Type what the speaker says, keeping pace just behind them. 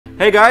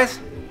Hey guys,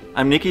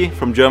 I'm Niki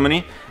from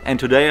Germany, and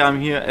today I'm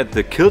here at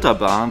the Kilter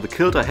bar, the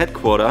Kilter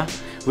headquarter,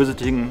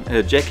 visiting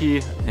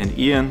Jackie and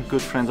Ian,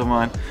 good friends of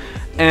mine,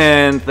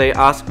 and they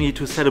asked me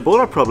to set a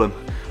boulder problem.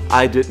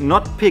 I did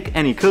not pick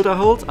any Kilter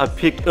holes. I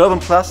picked Urban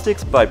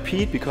Plastics by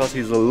Pete because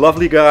he's a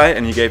lovely guy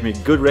and he gave me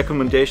good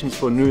recommendations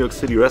for New York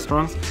City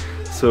restaurants,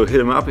 so hit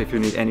him up if you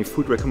need any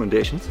food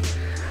recommendations.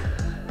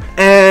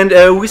 And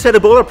we set a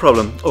boulder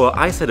problem, or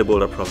I set a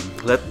boulder problem.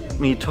 Let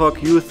me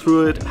talk you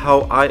through it,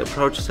 how I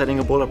approach setting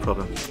a boulder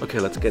problem. Okay,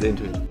 let's get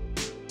into it.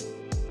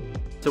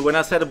 So when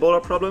I set a boulder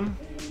problem,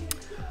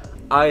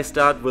 I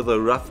start with a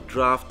rough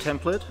draft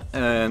template,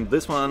 and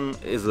this one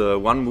is a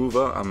one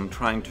mover. I'm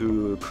trying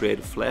to create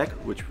a flag,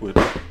 which would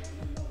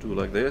do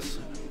like this.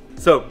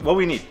 So what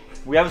we need,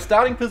 we have a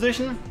starting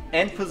position,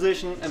 end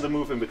position, and the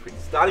move in between.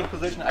 Starting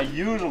position, I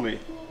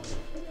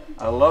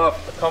love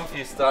a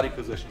comfy starting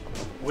position,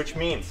 which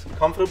means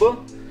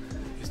comfortable.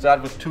 You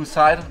start with two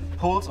side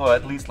holes, or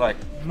at least like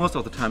most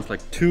of the times like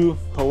two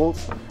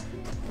holes,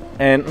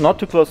 and not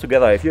too close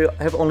together. If you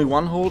have only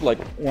one hole, like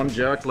one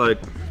jerk, like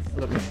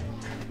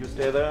you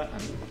stay there,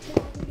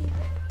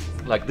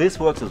 and like this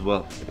works as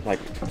well, like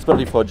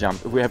especially for a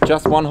jump. If we have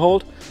just one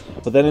hold,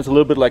 but then it's a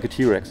little bit like a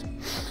T-Rex.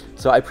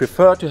 So I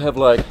prefer to have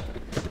like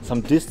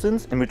some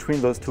distance in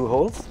between those two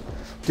holes.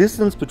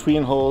 Distance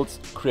between holes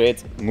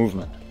creates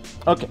movement.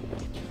 Okay,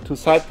 two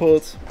side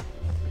pulls,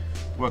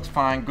 works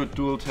fine, good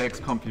dual takes,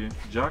 comfy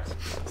jerks.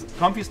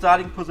 Comfy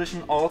starting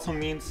position also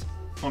means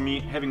for me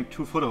having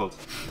two footholds.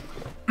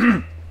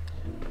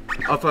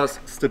 Offers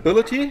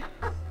stability,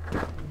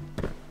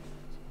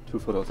 two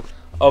footholds.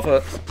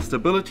 Offers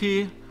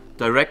stability,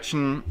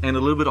 direction, and a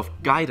little bit of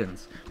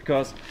guidance.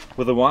 Because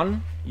with the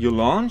one you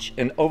launch,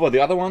 and over the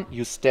other one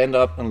you stand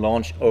up and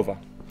launch over.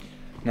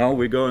 Now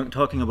we're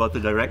talking about the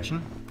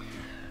direction.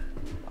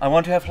 I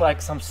want to have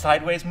like some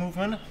sideways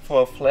movement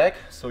for a flag,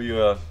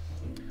 so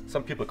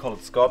some people call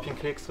it scorpion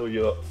kick, so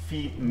your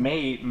feet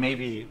may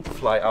maybe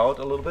fly out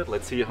a little bit.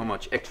 Let's see how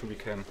much action we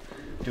can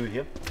do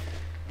here.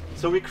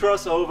 So we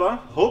cross over,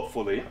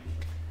 hopefully,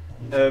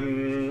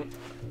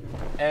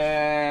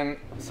 and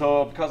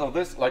so because of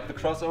this, like the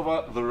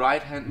crossover, the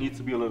right hand needs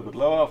to be a little bit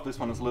lower. If this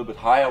one is a little bit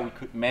higher, we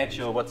could match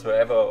or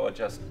whatsoever, or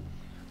just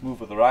move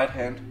with the right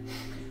hand.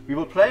 We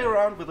will play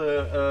around with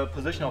the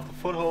position of the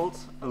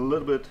footholds a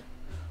little bit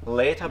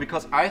later,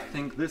 because I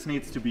think this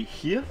needs to be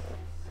here.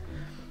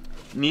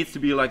 Needs to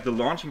be like the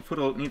launching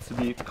foothold needs to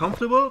be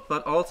comfortable,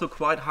 but also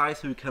quite high,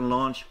 so you can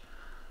launch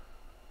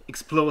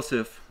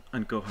explosive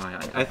and go high.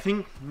 I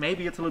think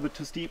maybe it's a little bit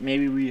too steep.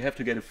 Maybe we have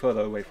to get it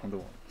further away from the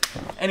wall.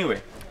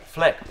 Anyway,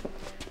 flag.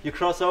 You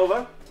cross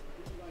over,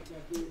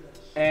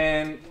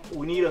 and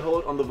we need a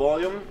hold on the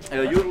volume.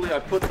 Usually I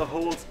put the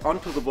holds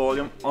onto the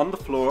volume on the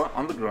floor,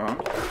 on the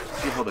ground.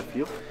 See how they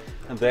feel,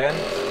 and then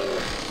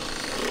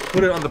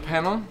put it on the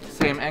panel,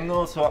 same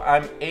angle, so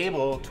I'm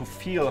able to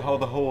feel how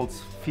the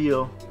holes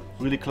feel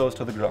really close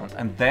to the ground.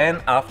 And then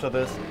after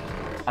this,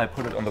 I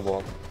put it on the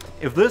wall.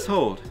 If this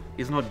hold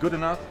is not good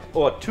enough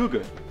or too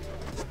good,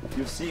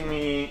 you see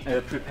me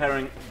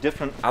preparing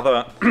different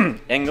other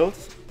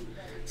angles.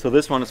 So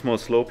this one is more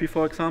slopey,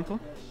 for example,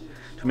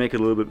 to make it a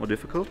little bit more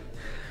difficult.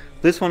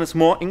 This one is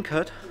more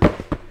in-cut,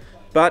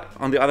 but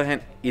on the other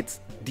hand,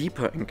 it's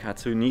deeper in-cut,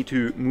 so you need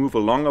to move a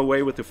longer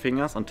way with your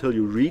fingers until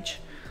you reach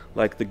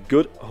like the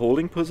good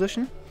holding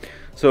position.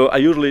 So I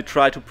usually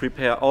try to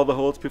prepare all the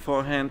holds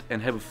beforehand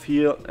and have a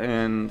feel,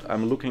 and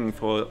I'm looking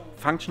for a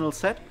functional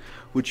set,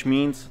 which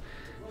means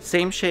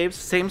same shapes,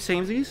 same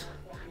samesies,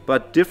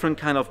 but different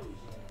kind of,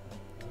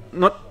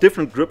 not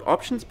different grip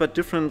options, but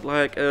different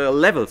like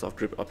levels of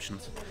grip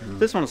options.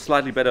 This one is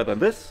slightly better than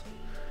this,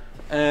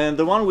 and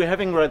the one we're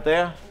having right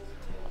there,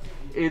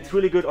 it's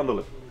really good on the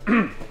lip.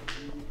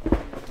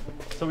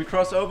 So we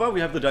cross over, we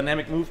have the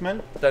dynamic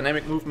movement.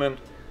 Dynamic movement,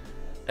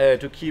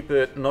 to keep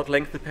it not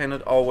length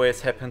dependent,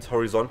 always happens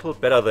horizontal,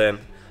 better than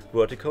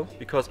vertical,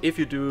 because if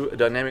you do a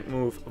dynamic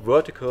move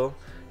vertical,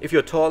 if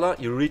you're taller,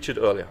 you reach it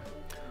earlier.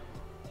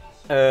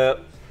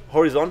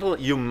 Horizontal,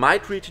 you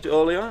might reach it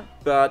earlier,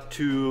 but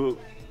to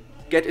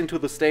get into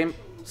the same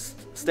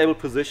stable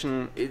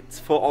position, it's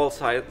for all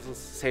sides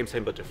same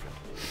but different.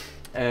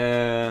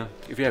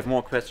 If you have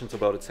more questions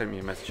about it, send me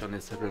a message on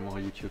Instagram or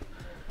YouTube.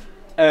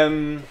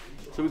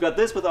 So we got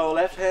this with our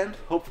left hand,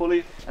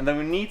 hopefully, and then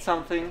we need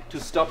something to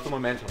stop the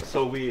momentum.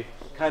 So we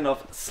kind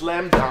of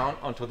slam down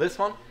onto this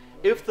one.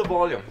 If the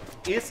volume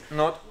is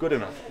not good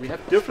enough, we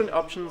have different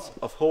options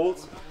of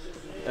holds,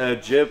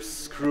 jibs,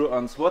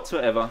 screw-ons,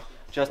 whatsoever,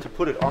 just to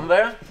put it on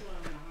there.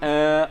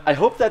 I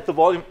hope that the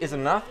volume is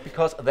enough,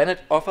 because then it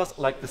offers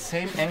like the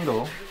same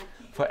angle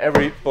for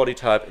every body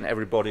type and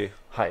every body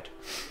height.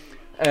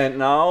 And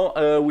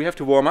now we have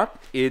to warm up.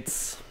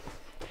 It's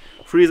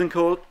freezing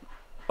cold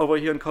over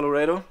here in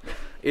Colorado.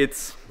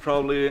 It's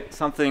probably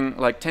something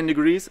like 10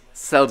 degrees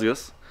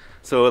Celsius,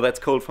 so that's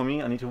cold for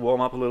me. I need to warm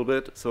up a little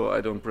bit so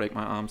I don't break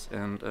my arms,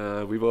 and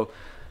we will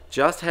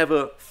just have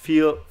a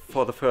feel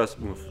for the first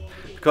move,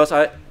 because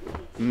I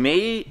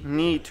may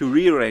need to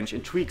rearrange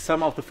and tweak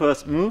some of the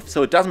first moves,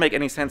 so it doesn't make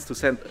any sense to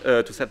set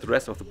the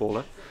rest of the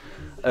boulder.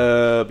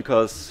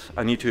 because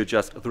I need to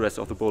adjust the rest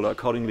of the boulder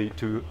accordingly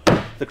to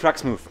the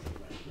crux move.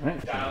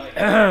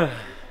 Right.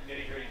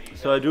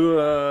 So I do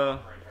a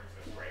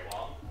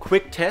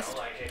quick test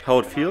how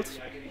it feels,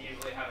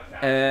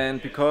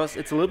 and because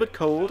it's a little bit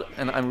cold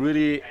and I'm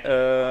really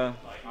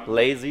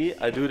lazy,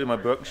 I do it in my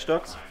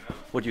Birkenstocks,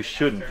 what you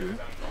shouldn't do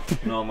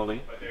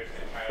normally.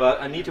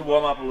 But I need to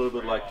warm up a little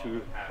bit, like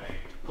to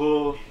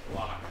pull,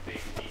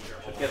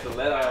 should get the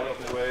ladder out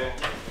of the way.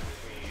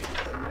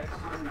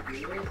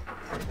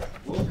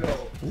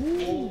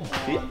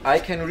 See, I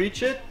can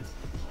reach it.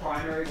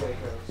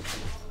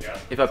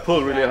 If I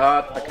pull really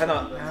hard, I kind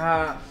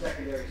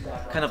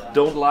of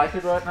don't like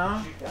it right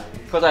now,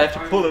 because I have to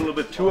pull a little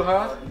bit too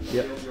hard.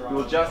 Yep. We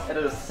will just add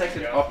a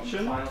second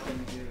option.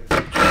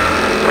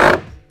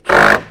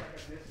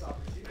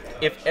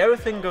 If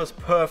everything goes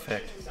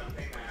perfect,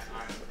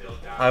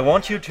 I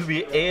want you to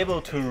be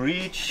able to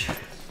reach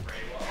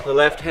the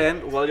left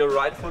hand while your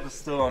right foot is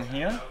still on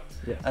here.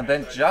 Yeah. And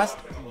then just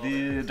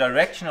the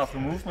direction of the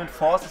movement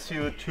forces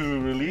you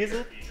to release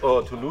it,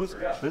 or to lose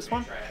this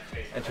one,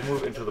 and to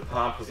move into the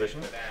palm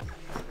position.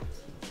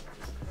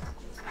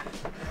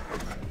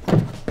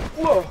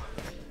 Whoa!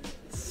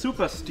 It's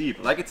super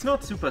steep. Like, it's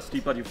not super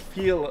steep, but you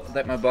feel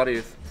that my body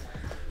is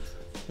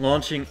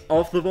launching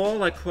off the wall,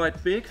 like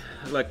quite big,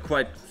 like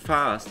quite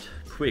fast,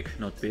 quick,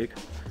 not big.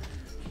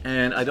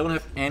 And I don't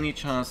have any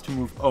chance to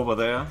move over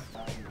there.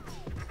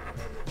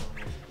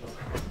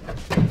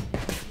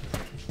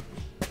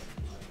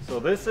 So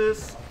this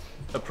is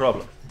a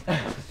problem.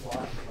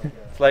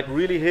 It's like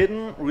really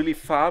hidden, really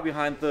far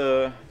behind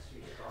the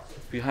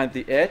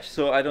edge,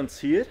 so I don't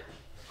see it,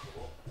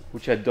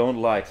 which I don't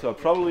like. So I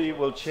probably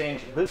will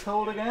change this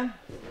hold again.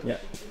 Yeah.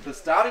 The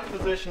starting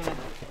position,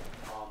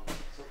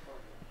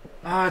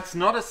 it's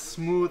not as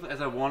smooth as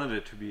I wanted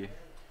it to be.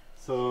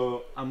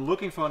 So I'm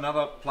looking for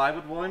another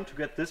plywood volume to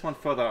get this one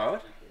further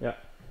out. Yeah.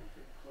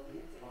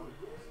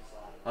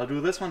 I'll do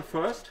this one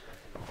first,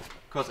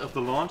 because if the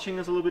launching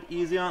is a little bit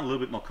easier and a little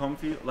bit more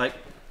comfy. Like,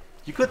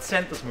 you could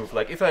send this move.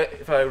 Like, if I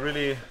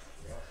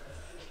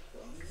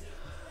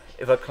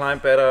climb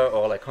better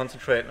or like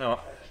concentrate now,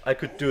 I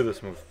could do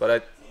this move. But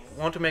I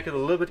want to make it a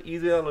little bit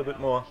easier, a little bit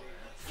more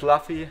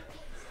fluffy.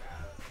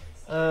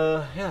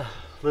 Yeah,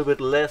 a little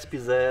bit less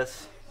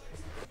pizzazz.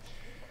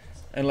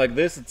 And like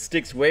this, it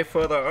sticks way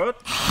further out.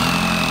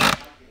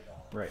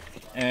 Right.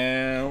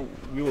 And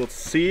we will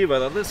see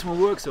whether this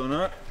one works or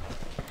not.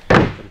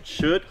 But it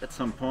should at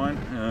some point.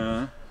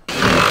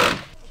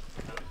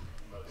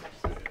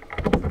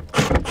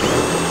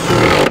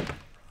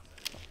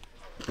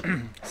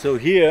 So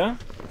here,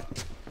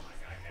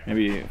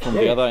 maybe from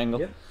the other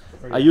angle,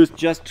 I used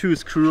just 2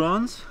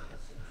 screw-ons,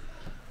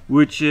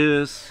 which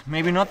is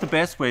maybe not the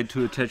best way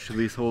to attach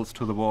these holes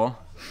to the wall.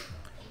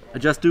 I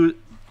just do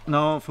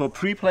now for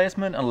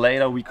pre-placement, and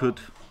later we could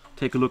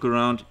take a look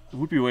around. It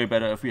would be way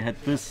better if we had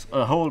this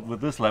hold with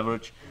this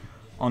leverage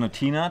on a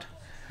T-nut.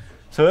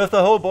 So if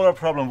the whole boulder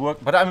problem works,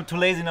 but I'm too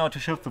lazy now to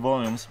shift the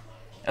volumes.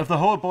 If the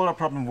whole boulder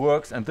problem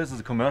works, and this is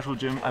a commercial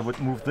gym, I would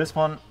move this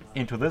one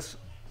into this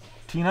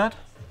T-nut.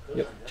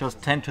 Yep.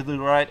 Just 10 to the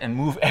right and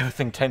move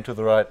everything 10 to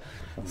the right.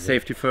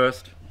 Safety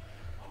first.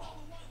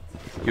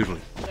 Usually.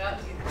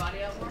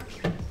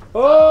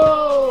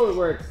 Oh, it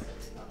works.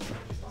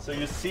 So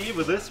you see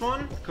with this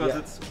one, because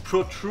it's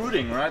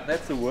protruding, right?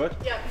 That's the word.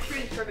 Yeah,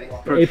 protruding is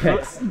perfect.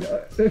 Apex.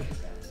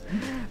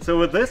 So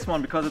with this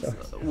one, because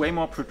it's way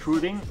more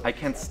protruding, I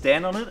can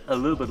stand on it a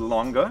little bit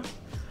longer.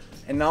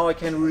 And now I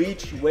can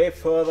reach way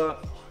further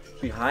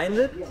behind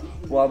it,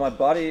 while my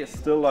body is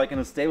still like in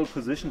a stable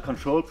position,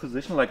 controlled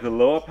position, like the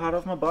lower part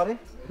of my body.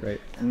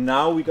 Right. And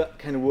now we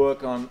can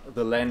work on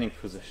the landing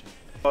position.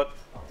 But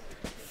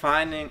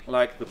finding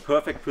like the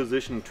perfect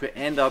position to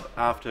end up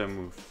after a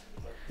move.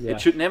 Yeah. It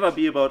should never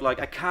be about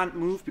like I can't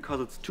move because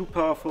it's too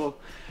powerful,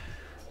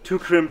 too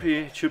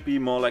crimpy. It should be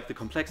more like the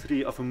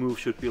complexity of a move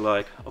should be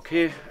like,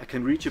 okay, I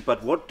can reach it,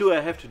 but what do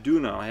I have to do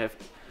now? I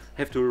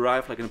have to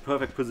arrive like in a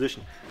perfect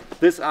position.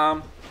 This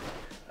arm,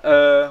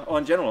 or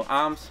in general,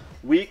 arms,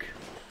 weak,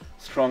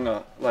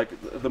 stronger. Like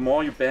the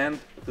more you bend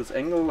this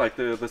angle, like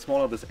the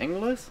smaller this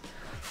angle is,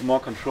 the more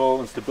control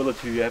and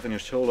stability you have in your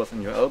shoulders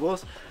and your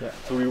elbows. Yeah.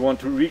 So we want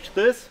to reach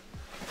this,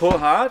 pull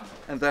hard,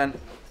 and then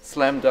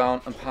slam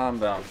down and palm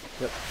down.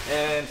 Yep.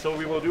 And so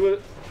we will do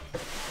it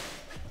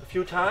a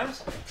few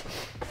times.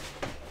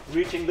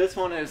 Reaching this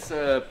one is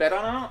better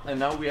now, and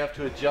now we have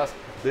to adjust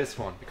this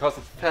one because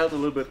it felt a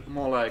little bit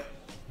more like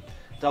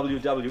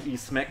WWE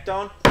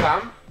SmackDown.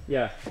 Bam!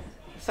 Yeah.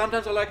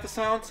 Sometimes I like the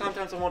sound,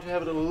 sometimes I want to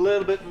have it a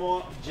little bit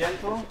more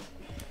gentle.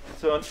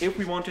 So if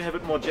we want to have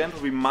it more gentle,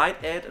 we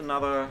might add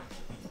another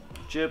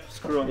jib,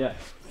 screw. Yeah.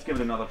 Let's give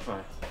it another try.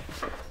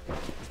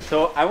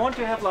 So I want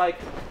to have like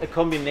a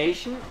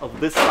combination of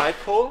this side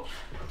pull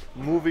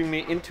moving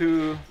me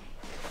into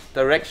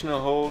directional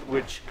hold,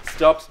 which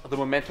stops the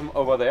momentum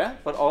over there,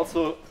 but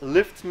also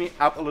lifts me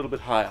up a little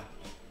bit higher.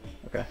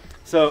 Okay.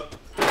 So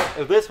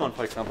if this one,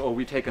 for example, or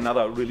we take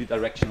another really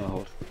directional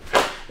hold.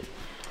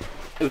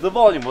 If the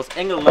volume was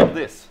angled like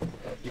this,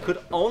 you could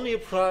only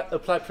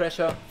apply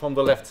pressure from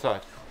the left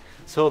side.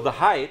 So the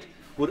height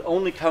would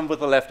only come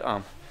with the left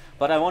arm.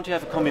 But I want to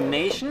have a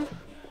combination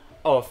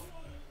of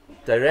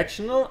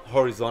directional,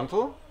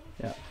 horizontal,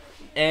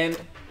 and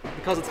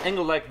because it's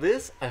angled like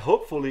this, I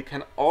hopefully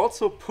can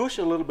also push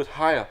a little bit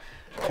higher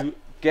to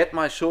get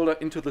my shoulder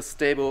into the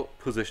stable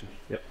position.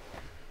 Yep.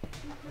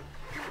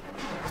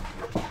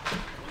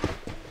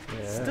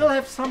 Still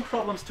have some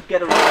problems to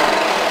get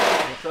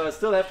around, so I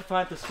still have to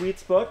find the sweet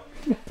spot.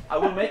 I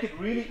will make it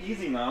really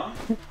easy now.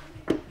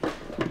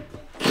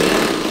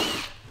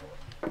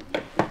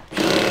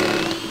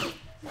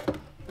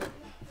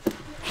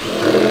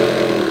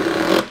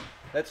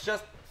 That's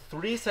just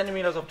 3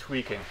 centimeters of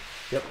tweaking.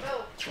 Yep.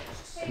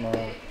 Small.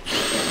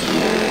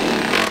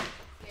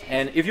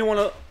 And if you want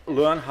to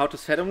learn how to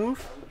set a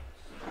move,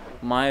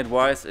 my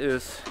advice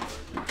is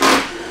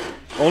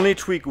only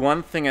tweak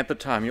one thing at the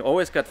time. You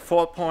always got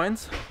 4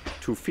 points,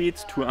 2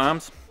 feet, 2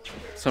 arms,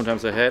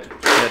 sometimes a head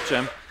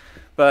jam,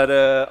 but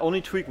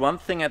only tweak one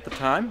thing at the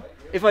time.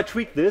 If I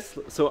tweak this,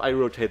 so I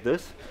rotate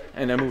this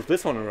and I move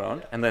this one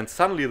around, and then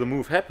suddenly the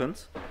move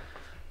happens,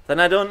 then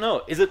I don't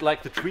know. Is it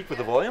like the tweak with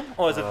the volume,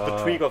 or is it the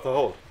tweak of the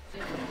hold?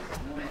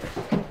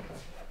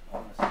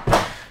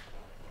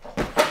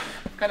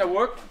 Kind of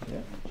work,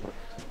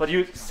 but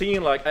you see,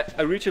 like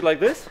I reach it like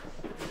this,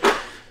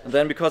 and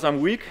then because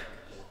I'm weak,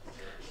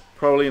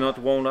 probably not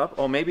wound up,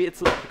 or maybe it's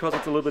because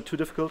it's a little bit too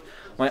difficult,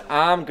 my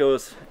arm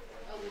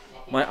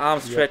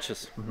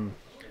stretches.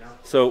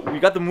 So we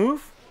got the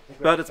move,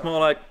 but it's more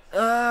like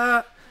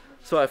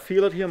so I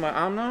feel it here in my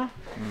arm now.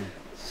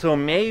 So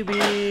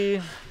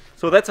maybe,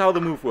 so that's how the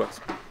move works.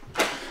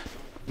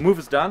 Move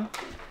is done,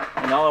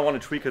 and now I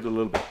want to tweak it a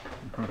little bit.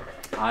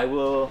 I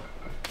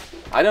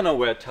don't know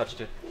where I touched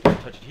it.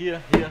 Touch it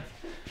here, here.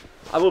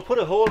 I will put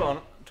a hold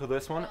on to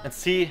this one and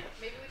see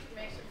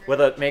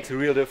whether it makes a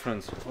real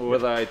difference, or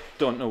whether I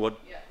don't know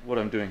what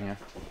I'm doing here.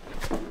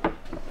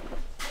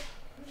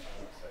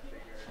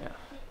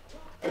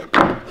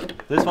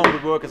 This one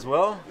would work as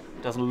well.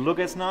 Doesn't look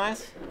as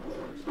nice,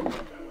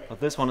 but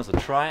this one is a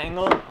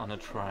triangle on a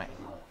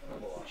triangle,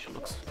 which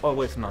looks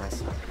always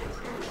nice.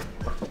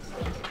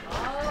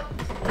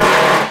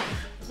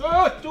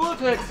 Oh, dual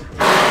attacks!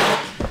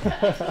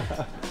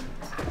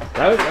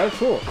 That was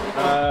cool.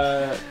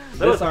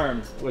 This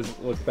arm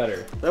was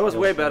better. That was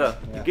way better.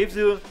 It gives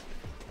you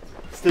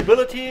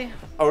stability,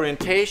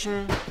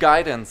 orientation,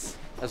 guidance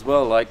as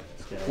well. Like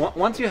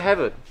once you have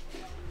it,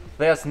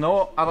 there's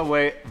no other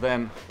way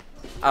than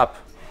up,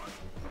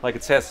 like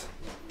it says.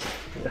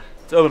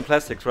 It's Urban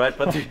Plastics, right?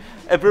 But the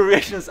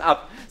abbreviation is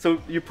up.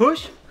 So you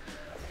push,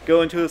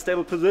 go into a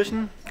stable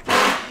position,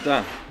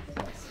 done.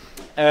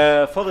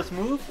 For this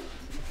move,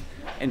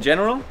 in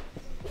general,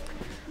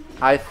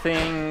 I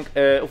think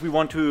if we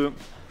want to,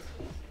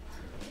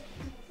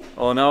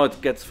 oh, now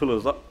it gets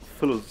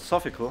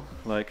philosophical,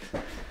 like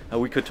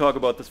we could talk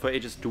about this for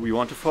ages. Do we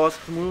want to force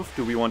the move?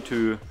 Do we want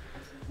to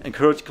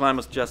encourage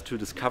climbers just to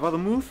discover the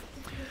move?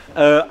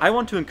 I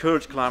want to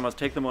encourage climbers,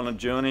 take them on a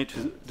journey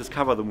to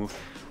discover the move.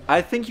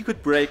 I think you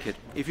could break it.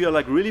 If you're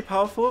like really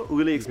powerful,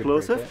 really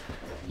explosive,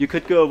 you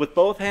could go with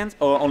both hands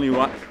or only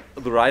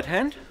the right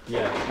hand.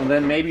 Yeah. And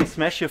then maybe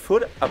smash your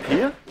foot up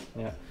here.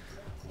 Yeah.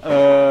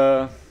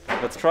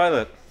 Let's try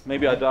that.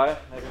 Maybe I die,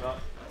 maybe not.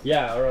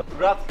 Yeah, or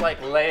rough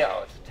like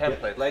layout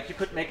template. Like you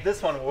could make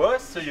this one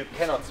worse, so you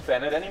cannot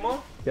span it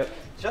anymore. Yep.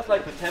 Just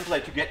like the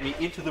template to get me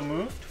into the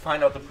move, to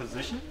find out the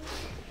position.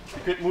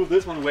 You could move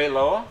this one way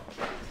lower,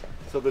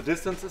 so the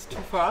distance is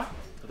too far.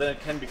 But then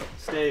it can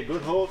stay a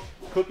good hold.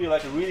 Could be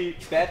like a really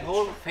bad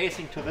hold,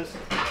 facing to the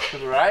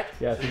right.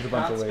 Yeah, there's a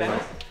bunch of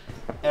ways.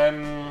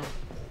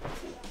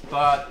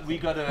 But we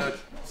gotta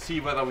see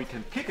whether we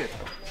can kick it.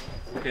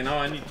 Okay, now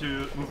I need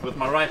to move with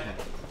my right hand.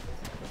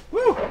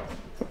 Woo!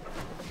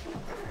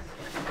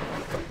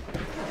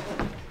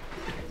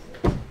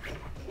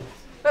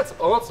 That's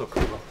also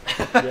cool.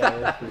 Yeah,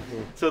 that's pretty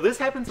cool. So this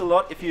happens a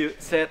lot if you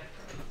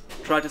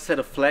try to set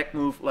a flag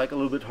move like a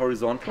little bit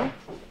horizontal,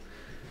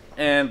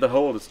 and the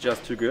hold is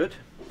just too good.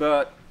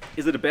 But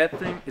is it a bad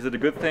thing? Is it a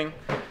good thing?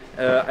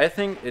 I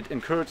think it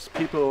encourages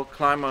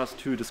climbers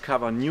to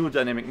discover new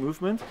dynamic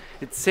movement.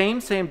 It's same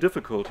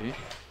difficulty,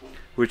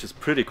 which is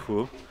pretty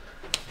cool.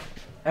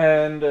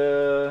 And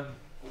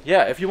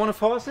yeah, if you want to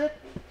force it,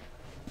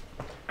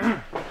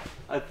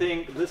 I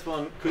think this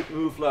one could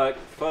move like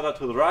further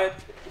to the right.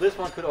 This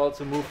one could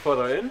also move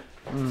further in,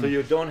 so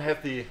you don't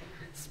have the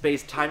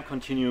space-time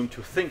continuum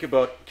to think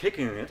about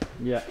kicking it.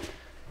 Yeah.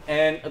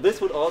 And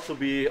this would also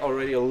be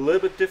already a little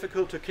bit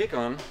difficult to kick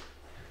on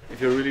if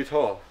you're really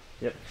tall.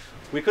 Yep.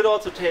 We could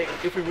also take,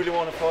 if we really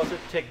want to force it,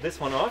 take this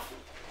one off,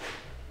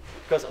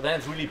 because then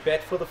it's really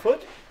bad for the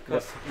foot,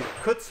 because you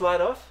could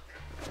slide off.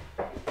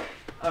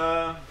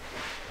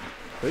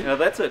 Yeah,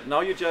 that's it.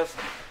 Now you just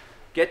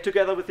get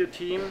together with your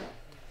team.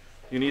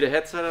 You need a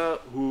head setter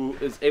who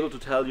is able to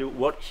tell you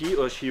what he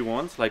or she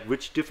wants, like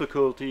which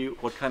difficulty,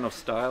 what kind of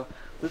style.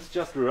 This is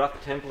just a rough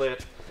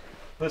template.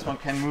 This one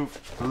can move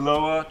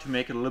lower to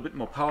make it a little bit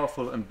more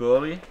powerful and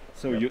burly.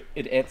 So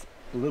it adds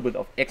a little bit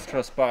of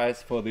extra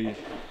spice for the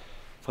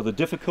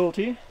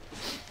difficulty.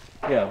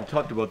 Yeah, we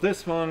talked about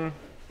this one.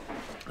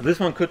 This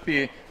one could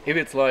be, if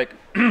it's like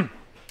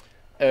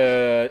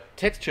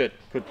textured,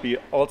 could be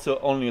also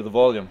only the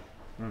volume.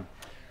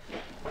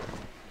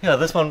 Yeah,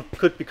 this one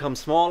could become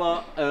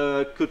smaller,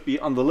 could be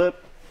on the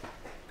lip,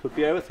 could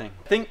be everything.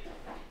 I think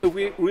if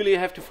we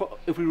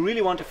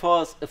really want to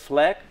force a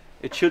flag,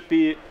 it should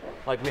be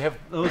like we have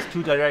those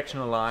two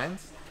directional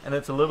lines, and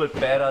it's a little bit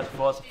better to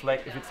force a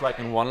flag if it's like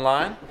in one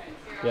line.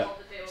 Yeah.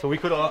 So we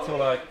could also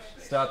like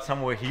start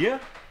somewhere here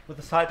with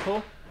the side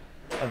pull,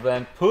 and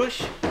then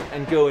push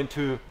and go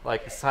into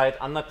like a side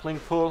undercling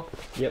pull.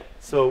 Yep.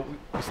 So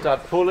we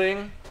start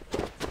pulling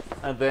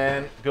and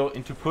then go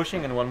into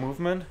pushing in one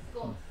movement.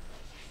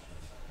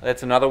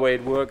 That's another way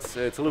it works.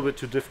 It's a little bit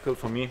too difficult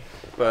for me,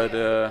 but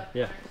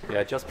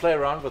yeah, just play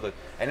around with it.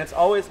 And it's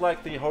always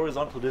like the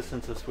horizontal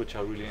distances which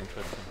are really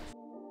interesting.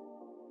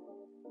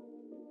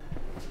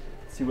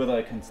 See whether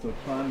I can still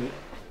climb it.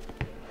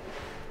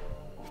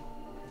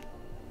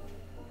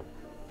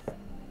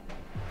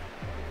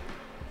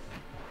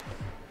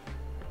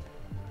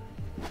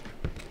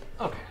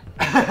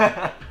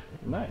 Okay.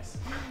 Nice.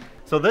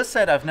 So this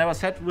set I've never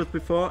set with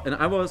before, and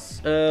I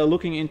was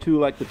looking into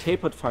like the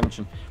tapered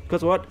function,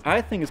 because what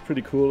I think is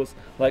pretty cool is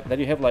like that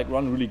you have like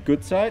one really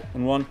good side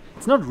and one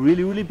it's not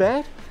really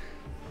bad,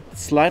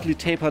 it's slightly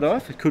tapered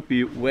off. It could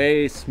be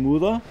way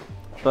smoother,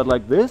 but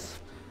like this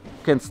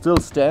you can still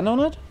stand on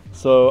it.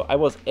 So I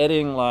was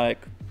adding like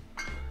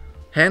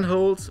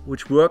handholds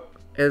which work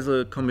as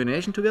a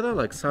combination together,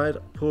 like side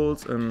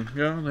pulls, and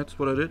yeah, that's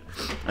what I did.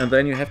 And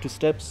then you have to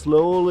step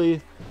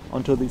slowly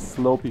onto these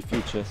slopey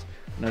features.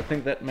 And I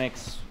think that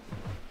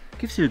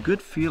gives you a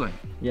good feeling.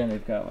 Yeah, and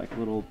they've got like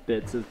little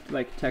bits of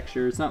like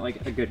texture. It's not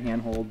like a good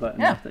handhold, but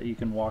enough that you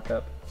can walk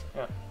up.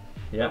 Yeah.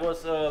 Yeah. That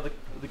was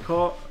the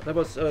core. That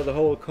was the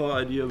whole core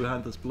idea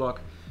behind this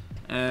block,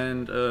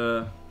 and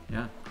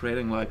yeah,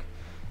 creating like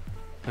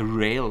a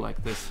rail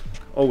like this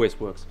always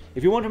works.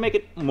 If you want to make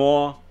it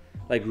more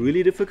like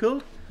really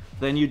difficult,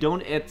 then you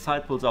don't add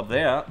side pulls up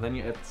there. Then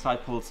you add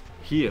side pulls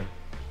here.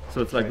 So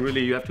it's like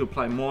really you have to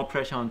apply more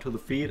pressure onto the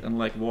feet and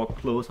like walk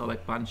closer,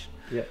 like bunch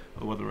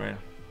over the rail.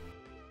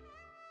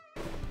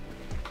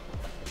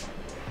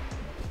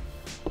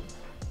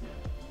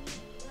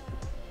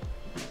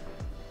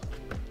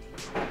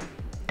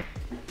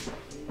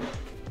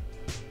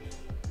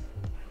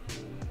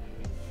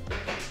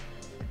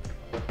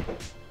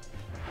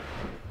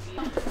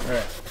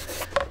 Alright.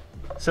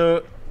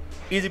 So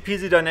easy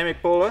peasy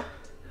dynamic bowler.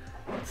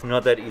 It's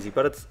not that easy,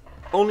 but it's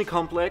only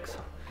complex.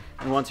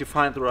 And once you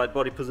find the right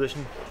body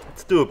position,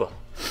 it's doable.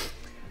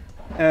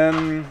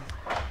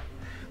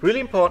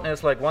 Really important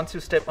is like once you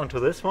step onto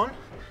this one,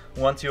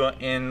 once you're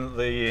in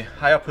the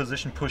higher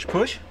position push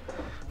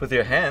with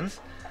your hands,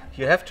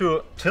 you have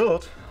to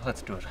tilt.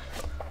 Let's do it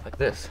like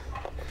this.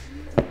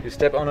 You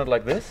step on it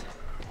like this,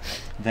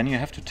 then you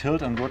have to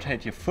tilt and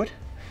rotate your foot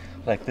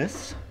like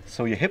this,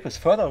 so your hip is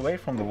further away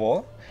from the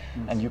wall,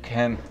 and you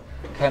can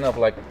kind of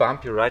like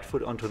bump your right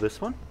foot onto this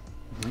one.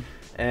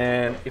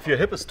 And if your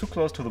hip is too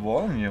close to the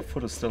wall and your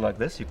foot is still like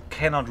this, you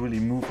cannot really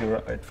move your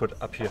right foot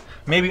up here.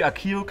 Maybe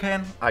Akio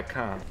can, I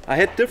can't. I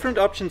had different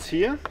options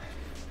here.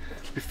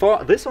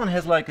 Before, this one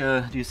has like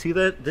a, do you see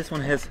that? This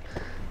one has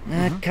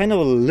kind of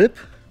a lip.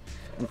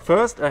 And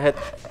first I had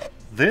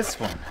this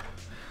one.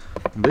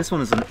 And this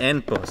one is an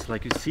end boss.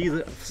 Like you see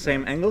the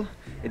same angle.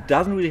 It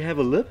doesn't really have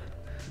a lip.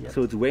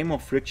 So it's way more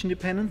friction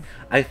dependent.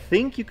 I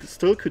think you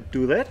still could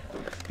do that,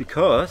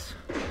 because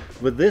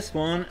with this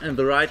one and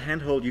the right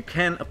handhold you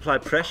can apply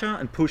pressure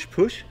and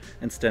push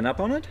and stand up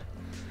on it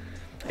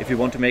if you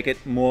want to make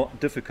it more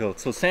difficult.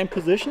 So same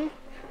position,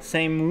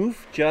 same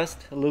move,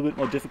 just a little bit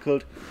more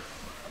difficult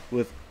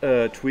with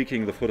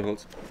tweaking the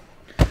footholds.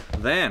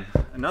 Then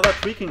another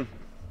tweaking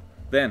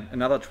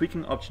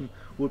option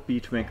would be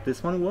to make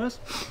this one worse.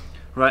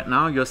 Right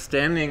now you're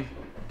standing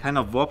kind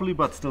of wobbly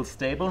but still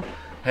stable,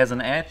 has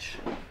an edge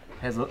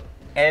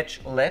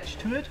ledge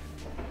to it.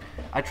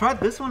 I tried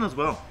this one as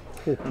well,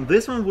 and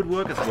this one would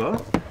work as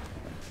well,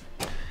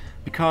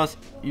 because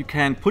you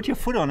can put your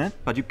foot on it,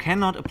 but you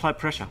cannot apply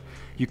pressure.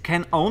 You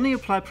can only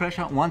apply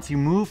pressure once you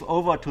move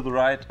over to the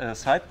right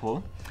side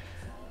pull,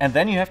 and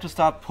then you have to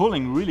start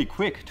pulling really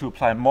quick to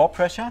apply more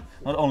pressure,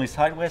 not only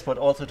sideways but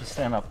also to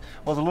stand up.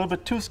 It was a little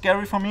bit too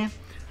scary for me,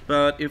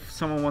 but if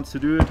someone wants to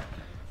do it,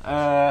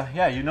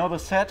 yeah, you know the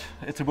set,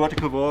 it's a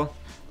vertical wall,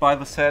 buy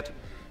the set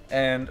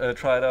and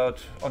try it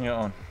out on your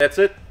own. That's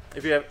it.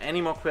 If you have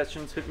any more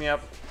questions, hit me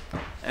up,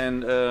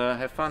 and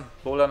have fun.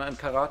 Bowling and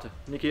karate.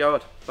 Niki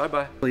out. Bye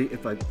bye.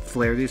 If I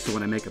flare these, so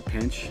when I make a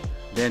pinch,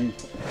 then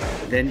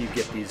you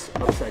get these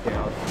upside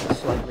down,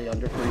 slightly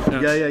under.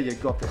 Yeah, you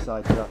go up the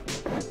sides. Yeah,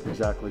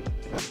 exactly.